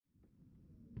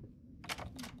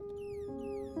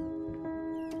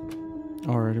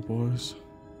Alrighty, boys.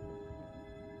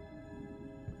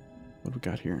 What do we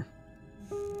got here?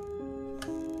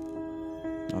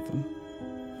 Nothing.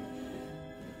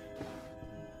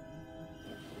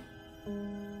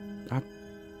 God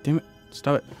damn it.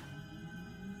 Stop it.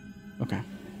 Okay.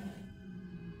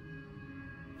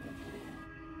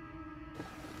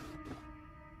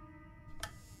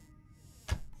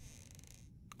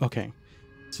 Okay.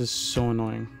 This is so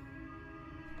annoying.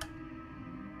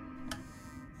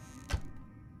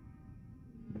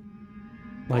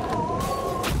 Like...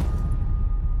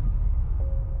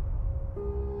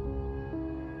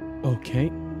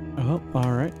 Okay. Oh,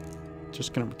 alright.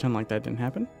 Just gonna pretend like that didn't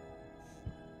happen.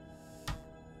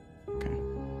 Okay.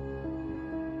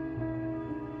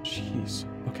 Jeez.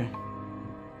 Okay.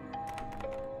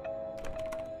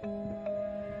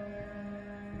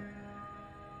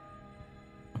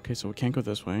 Okay, so we can't go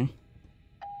this way.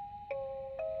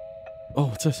 Oh,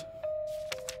 what's this?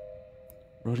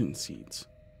 Rodent seeds.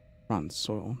 Rotten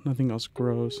soil. Nothing else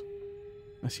grows.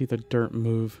 I see the dirt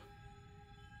move.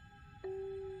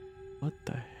 What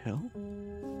the hell?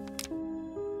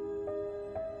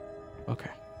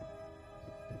 Okay.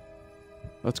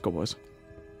 Let's go, boys.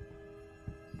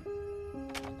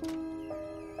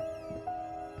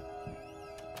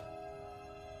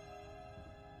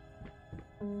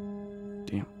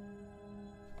 Damn.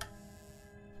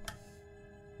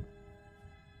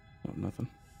 Oh, nothing.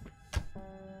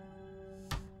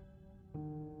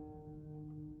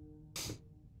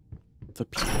 The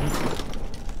people.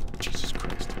 Jesus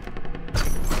Christ.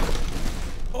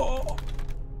 Oh.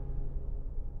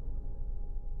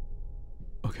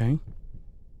 Okay.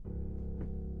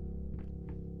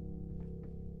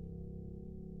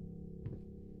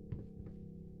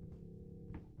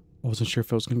 I wasn't sure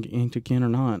if I was going to get yanked again or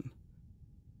not.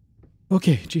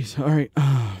 Okay, jeez. All right.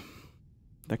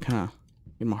 That kind of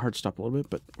made my heart stop a little bit,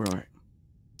 but we're all right.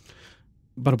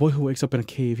 About a boy who wakes up in a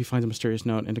cave, he finds a mysterious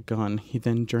note and a gun. He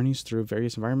then journeys through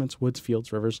various environments, woods,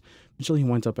 fields, rivers. Eventually, he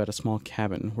winds up at a small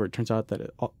cabin where it turns out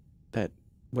that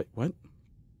wait, what?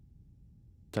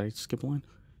 Did I skip a line?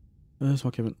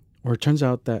 Small cabin. Where it turns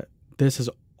out that this has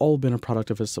all been a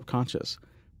product of his subconscious,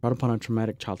 brought upon a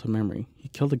traumatic childhood memory. He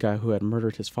killed a guy who had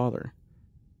murdered his father.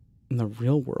 In the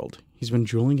real world, he's been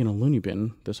drooling in a loony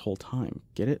bin this whole time.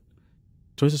 Get it?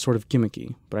 Choice is sort of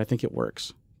gimmicky, but I think it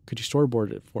works. Could you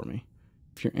storyboard it for me?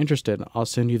 If you're interested, I'll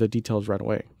send you the details right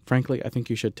away. Frankly, I think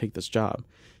you should take this job.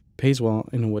 It pays well,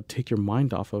 and it would take your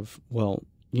mind off of, well,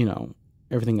 you know,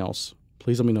 everything else.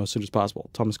 Please let me know as soon as possible.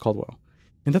 Thomas Caldwell.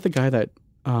 Isn't that the guy that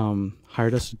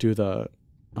hired us to do the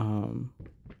Little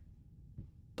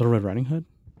Red Riding Hood?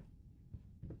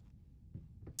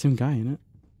 Same guy, ain't it?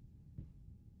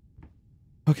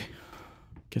 Okay.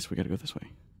 Guess we gotta go this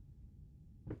way.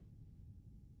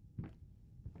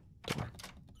 Door.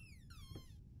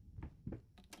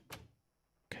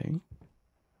 Okay.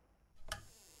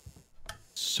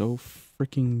 So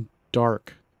freaking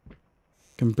dark.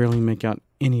 Can barely make out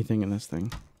anything in this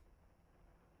thing.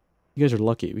 You guys are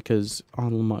lucky because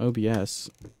on my OBS,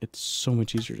 it's so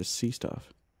much easier to see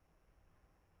stuff.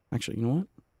 Actually, you know what?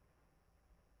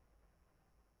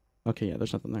 Okay, yeah,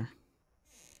 there's nothing there.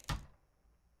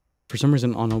 For some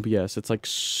reason on OBS, it's like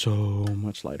so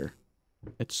much lighter.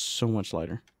 It's so much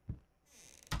lighter.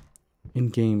 In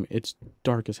game, it's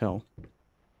dark as hell.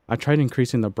 I tried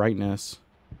increasing the brightness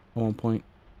at one point,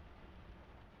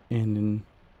 and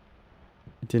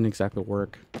it didn't exactly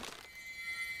work.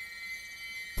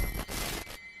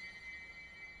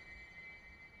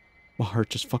 My heart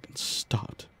just fucking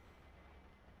stopped.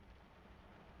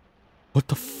 What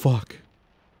the fuck?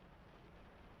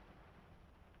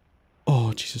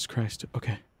 Oh, Jesus Christ.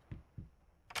 Okay.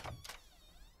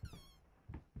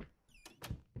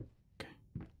 Okay.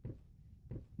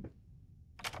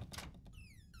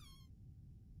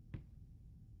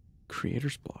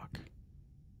 Creator's block.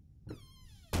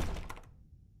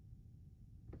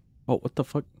 Oh, what the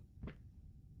fuck?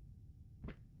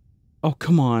 Oh,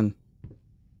 come on.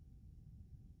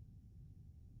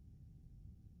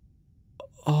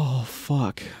 Oh,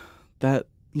 fuck. That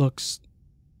looks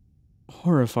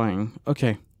horrifying.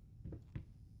 Okay.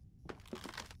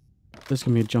 There's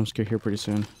gonna be a jump scare here pretty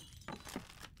soon.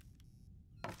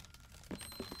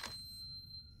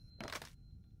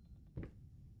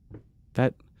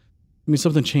 That... I mean,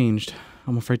 something changed.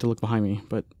 I'm afraid to look behind me,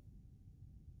 but...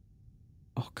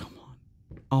 Oh, come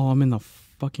on. Oh, I'm in the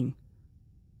fucking...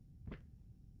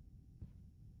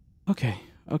 Okay.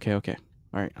 Okay, okay.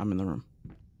 Alright, I'm in the room.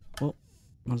 Well,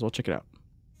 might as well check it out.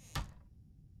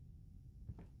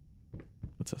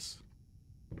 What's this?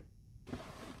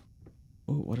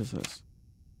 Oh, what is this?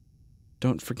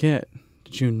 Don't forget,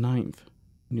 June 9th,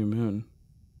 new moon.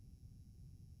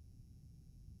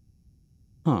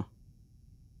 Huh.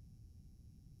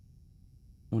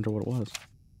 Wonder what it was.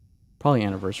 Probably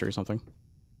anniversary or something.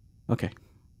 Okay.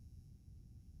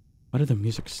 Why did the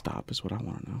music stop is what I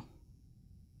want to know.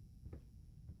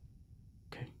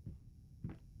 Okay.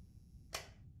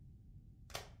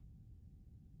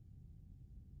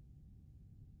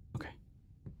 Okay.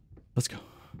 Let's go.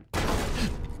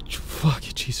 Fuck,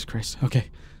 Jesus Christ. Okay.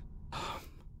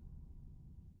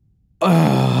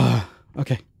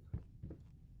 Okay.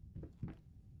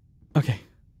 Okay.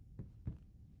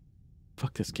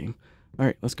 Fuck this game.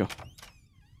 Alright, let's go.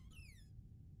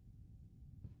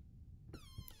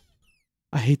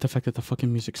 I hate the fact that the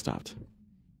fucking music stopped.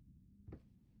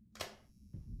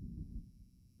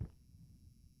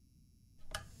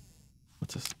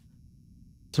 What's this?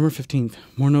 December 15th.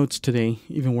 More notes today,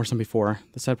 even worse than before.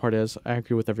 The sad part is, I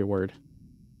agree with every word.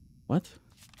 What?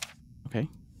 Okay.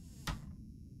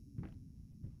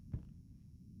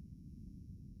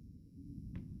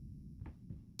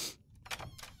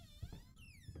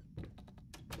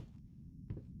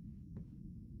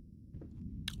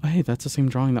 Oh, hey, that's the same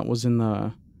drawing that was in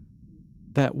the...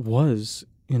 That was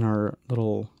in our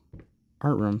little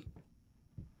art room.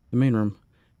 The main room.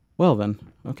 Well then,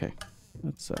 okay.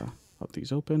 Let's pop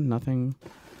these open. Nothing.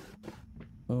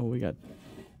 Oh, we got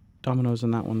dominoes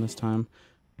in that one this time.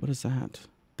 What is that?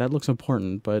 That looks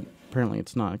important, but apparently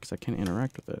it's not because I can't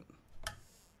interact with it.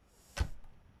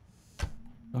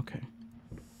 Okay.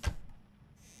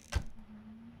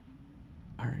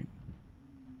 Alright.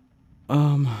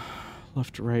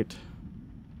 Left to right.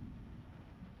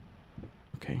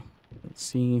 Okay. Let's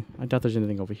see. I doubt there's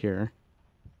anything over here.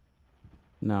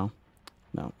 No.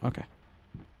 No. Okay.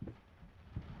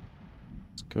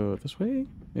 Let's go this way,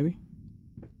 maybe?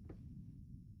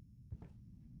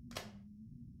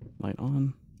 Light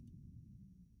on.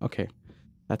 Okay.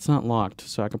 That's not locked,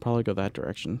 so I could probably go that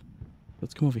direction.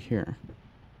 Let's come over here.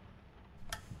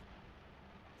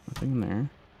 Nothing in there.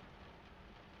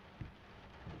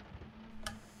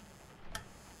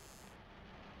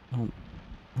 Oh.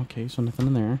 Okay, so nothing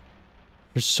in there.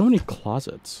 There's so many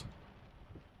closets.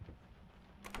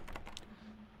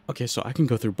 Okay, so I can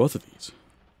go through both of these.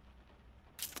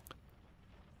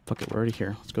 Fuck it, we're already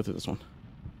here. Let's go through this one.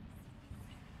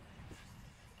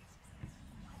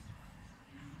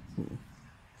 Ooh.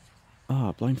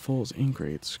 Ah, blind fools,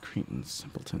 ingrates, cretins,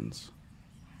 simpletons.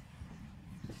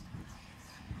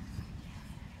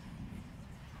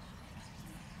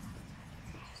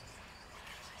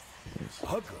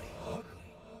 Ugly.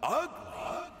 Ugly?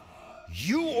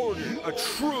 You ordered a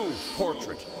true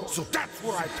portrait, so that's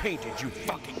what I painted, you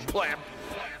fucking pleb.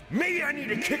 Maybe I need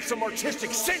to kick some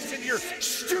artistic sense into your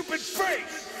stupid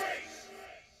face!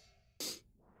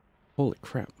 Holy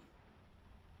crap.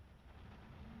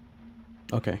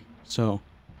 Okay, so...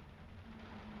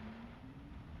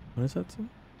 What does that say?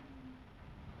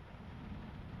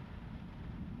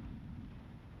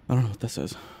 I don't know what this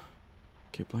says.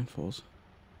 Okay, blind fools.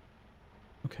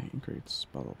 Okay, ingrates,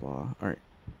 blah, blah, blah. Alright.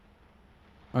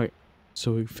 Alright,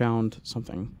 so we found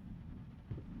something.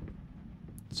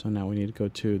 So now we need to go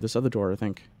to this other door, I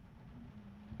think.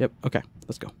 Yep, okay,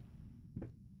 let's go.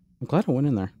 I'm glad I went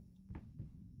in there.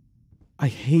 I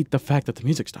hate the fact that the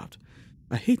music stopped.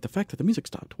 I hate the fact that the music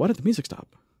stopped. Why did the music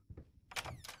stop?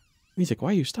 Music,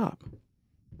 why you stop?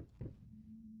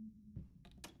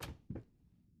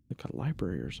 Like a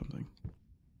library or something.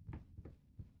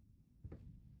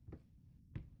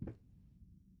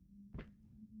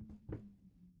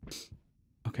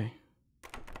 Okay.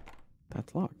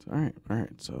 That's locked. Alright,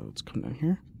 alright, so let's come down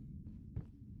here.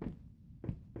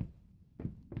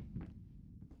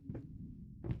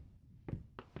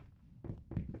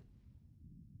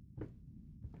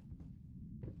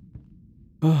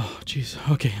 Oh, jeez.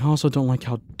 Okay, I also don't like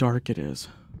how dark it is.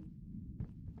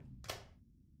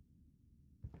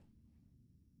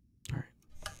 Alright.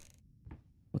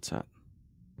 What's that?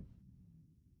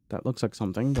 That looks like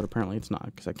something, but apparently it's not,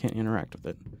 because I can't interact with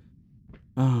it.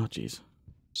 Oh, jeez.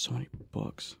 So many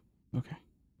books. Okay.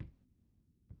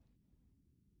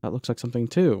 That looks like something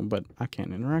too, but I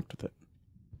can't interact with it.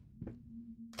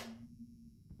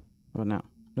 How about now?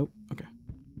 Nope. Okay.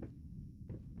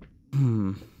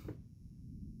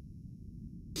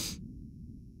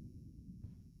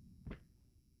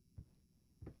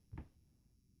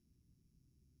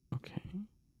 Okay.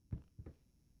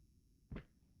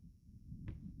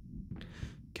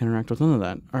 Can't interact with none of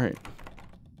that. Alright.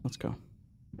 Let's go.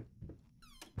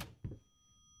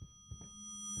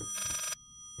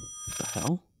 What the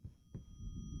hell?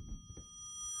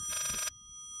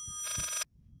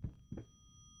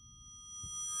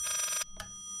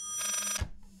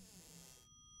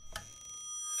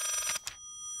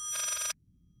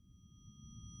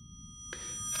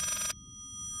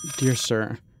 Dear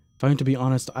sir, if I'm to be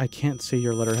honest, I can't say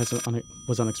your letter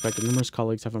was unexpected. Numerous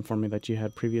colleagues have informed me that you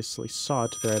had previously sought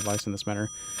their advice in this matter.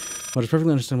 But it's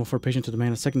perfectly understandable for a patient to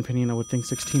demand a second opinion. I would think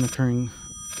 16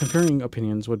 concurring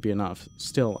opinions would be enough.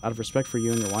 Still, out of respect for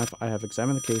you and your wife, I have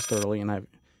examined the case thoroughly and I have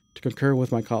to concur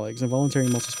with my colleagues. Involuntary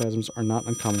muscle spasms are not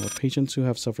uncommon with patients who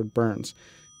have suffered burns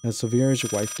as severe as your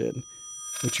wife did,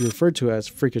 which you referred to as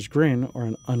freakish grin or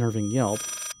an unnerving yelp,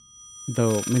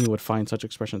 though many would find such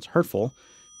expressions hurtful,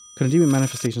 could indeed be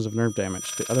manifestations of nerve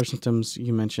damage. The other symptoms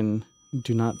you mention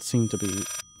do not seem to be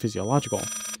physiological,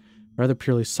 rather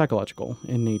purely psychological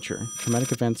in nature.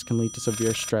 Traumatic events can lead to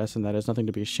severe stress, and that is nothing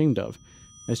to be ashamed of.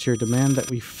 As to your demand that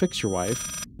we fix your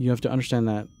wife, you have to understand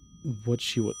that what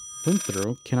she went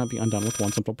through cannot be undone with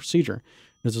one simple procedure.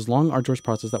 It is a long, arduous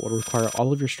process that would require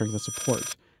all of your strength and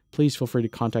support. Please feel free to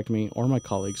contact me or my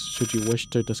colleagues should you wish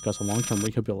to discuss a long-term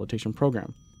rehabilitation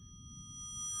program.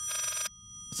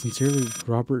 Sincerely,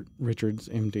 Robert Richards,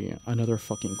 MD. Another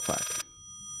fucking quack.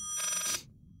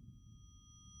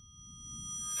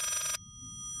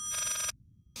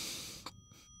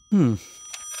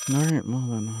 Alright, well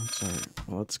then, that's alright.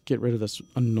 Well, let's get rid of this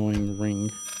annoying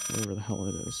ring, whatever the hell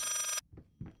it is.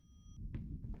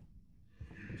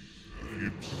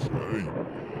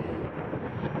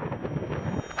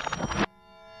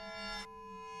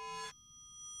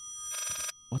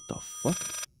 What the fuck?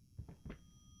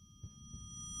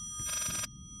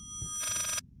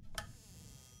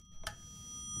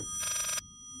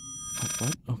 Oh,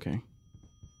 what? Okay.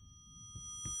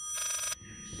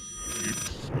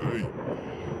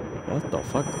 What the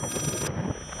fuck?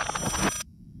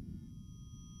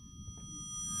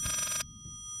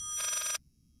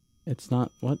 It's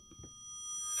not... what?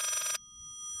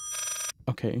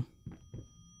 Okay.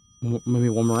 Maybe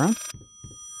one more round?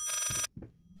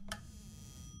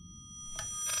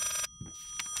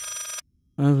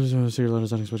 I was going to say your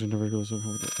letters unexpected never goes.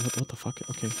 What the fuck?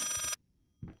 Okay.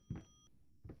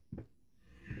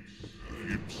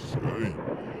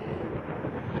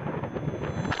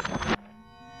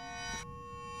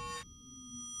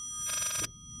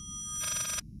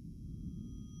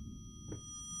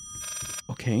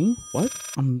 Okay, what?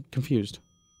 I'm confused.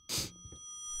 Let's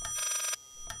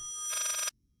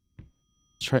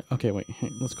try. Okay, wait. Hey,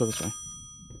 let's go this way.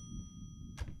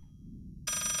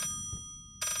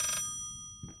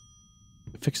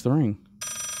 Fix the ring.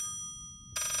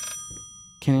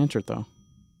 Can't answer it though.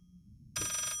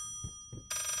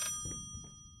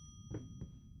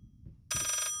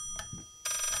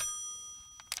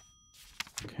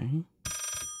 Okay.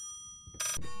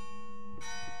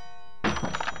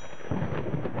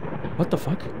 What the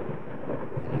fuck?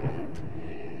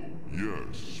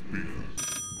 Yes, speak.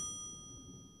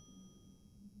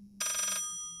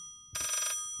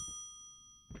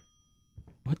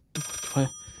 What?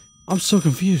 I'm so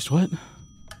confused. What?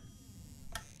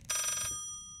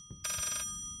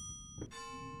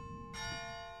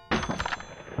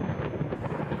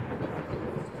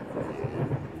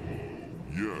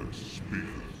 Yes, speak.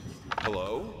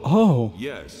 Hello? Oh.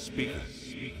 Yes,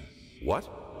 speaking. What?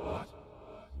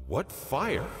 What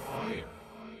fire?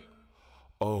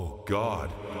 Oh,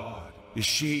 God. Is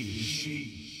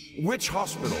she... Which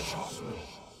hospital?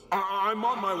 I'm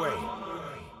on my way.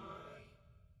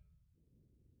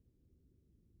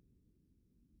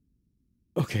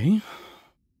 Okay.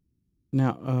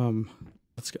 Now,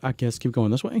 let's, I guess, keep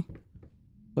going this way.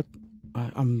 What?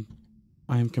 I am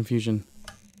confusion.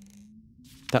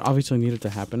 That obviously needed to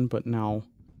happen, but now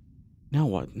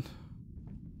what?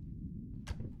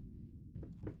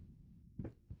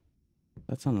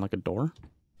 That sounded like a door.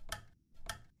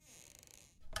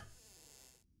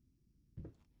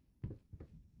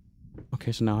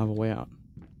 Okay, so now I have a way out.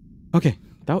 Okay,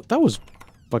 that was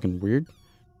fucking weird.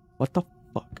 What the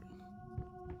fuck?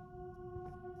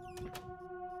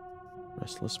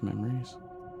 Restless memories.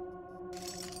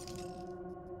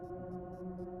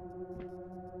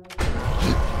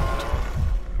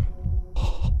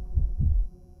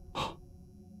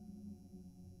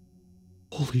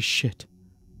 Holy shit.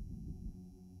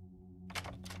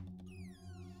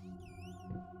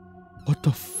 What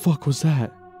the fuck was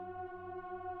that?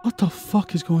 What the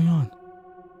fuck is going on?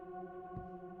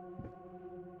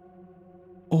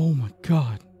 Oh my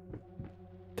god.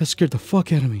 That scared the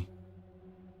fuck out of me.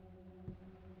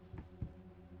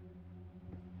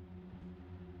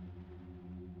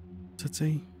 Does it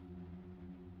say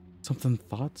something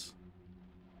thoughts?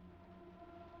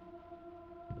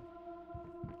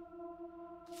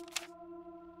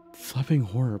 Flapping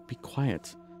horror, be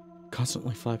quiet.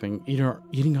 Constantly flapping.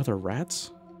 Eating other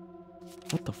rats?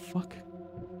 What the fuck?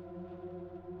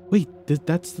 Wait,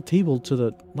 that's the table to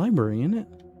the library, isn't it?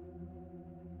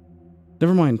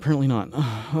 Never mind, apparently not.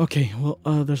 Okay, well,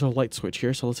 there's a light switch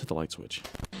here, so let's hit the light switch.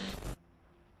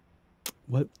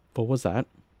 What was that?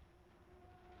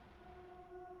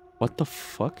 What the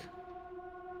fuck?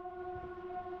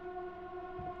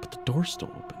 But the door's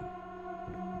still open.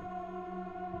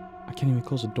 I can't even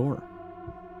close the door.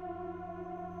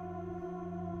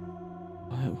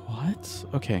 What?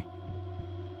 Okay.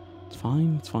 It's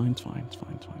fine, it's fine, it's fine, it's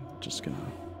fine, it's fine. Just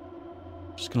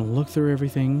gonna look through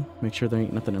everything, make sure there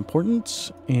ain't nothing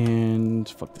important, and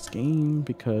fuck this game,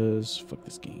 because fuck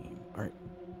this game. Alright.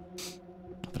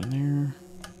 Nothing in there.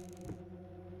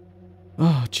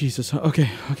 Oh, Jesus. Okay.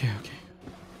 Okay.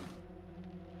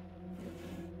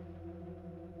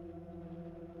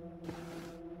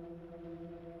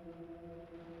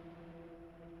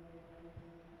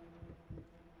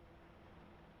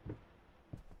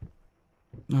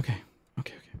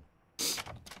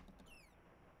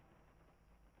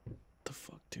 The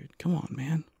fuck, dude? Come on,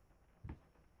 man.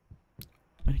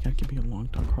 Why you gotta give me a long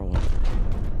dog crawl up?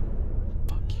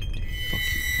 Fuck you, dude. Fuck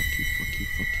you.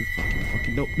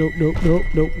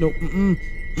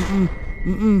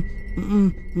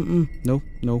 No.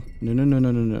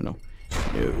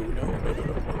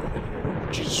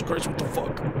 Jesus Christ, what the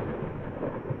fuck?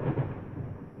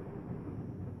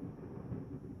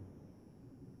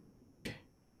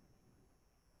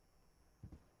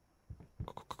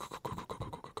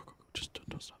 Just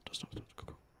don't stop.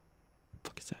 Go.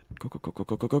 Fuck is that? Go.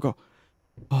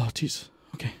 Oh, jeez.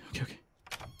 Okay.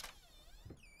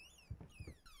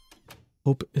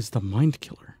 Hope is the mind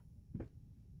killer.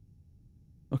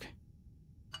 Okay.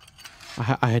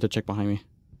 I had to check behind me.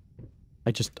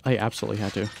 I absolutely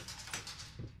had to.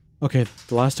 Okay,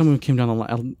 the last time we came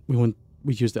down we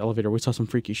used the elevator, we saw some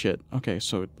freaky shit. Okay,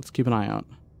 so let's keep an eye out.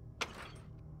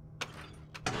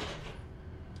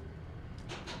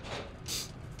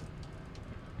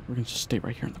 We're gonna just stay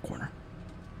right here in the corner.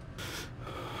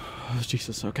 Oh,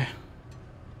 Jesus, okay.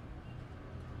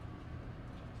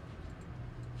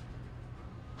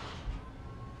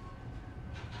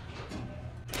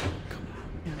 Come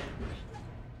on, man.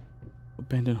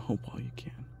 Abandon hope while you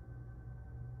can.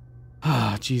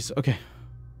 Ah, jeez, okay.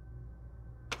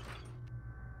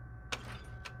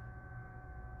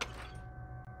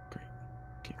 Great.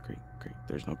 Okay, great.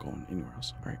 There's no going anywhere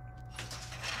else. Alright.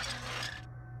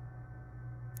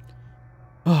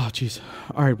 Oh, jeez.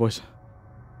 Alright, boys.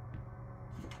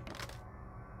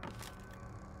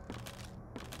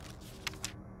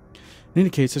 In any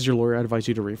case, as your lawyer, I advise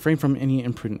you to refrain from any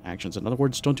imprudent actions. In other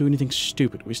words, don't do anything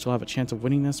stupid. We still have a chance of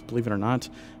winning this, believe it or not.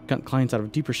 Got clients out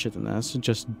of deeper shit than this.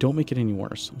 Just don't make it any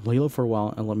worse. Lay low for a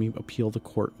while and let me appeal the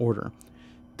court order.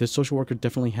 This social worker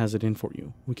definitely has it in for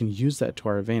you. We can use that to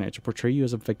our advantage. Portray you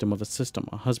as a victim of the system,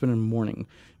 a husband in mourning,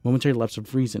 momentary lapse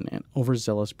of reason, and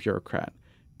overzealous bureaucrat.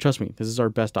 Trust me, this is our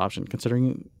best option.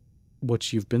 Considering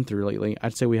what you've been through lately,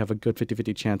 I'd say we have a good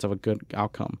 50-50 chance of a good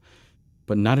outcome.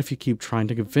 But not if you keep trying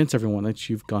to convince everyone that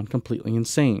you've gone completely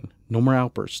insane. No more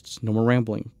outbursts, no more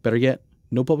rambling. Better yet,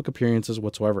 no public appearances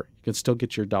whatsoever. You can still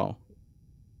get your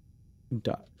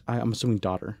I'm assuming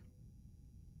daughter.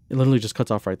 It literally just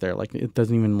cuts off right there. Like, it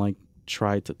doesn't even, like,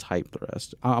 try to type the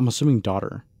rest. I'm assuming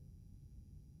daughter.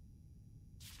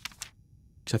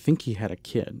 Because I think he had a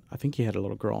kid. I think he had a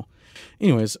little girl.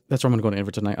 Anyways, that's where I'm going to go to end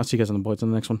for tonight. I'll see you guys on the boys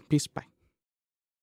in the next one. Peace. Bye.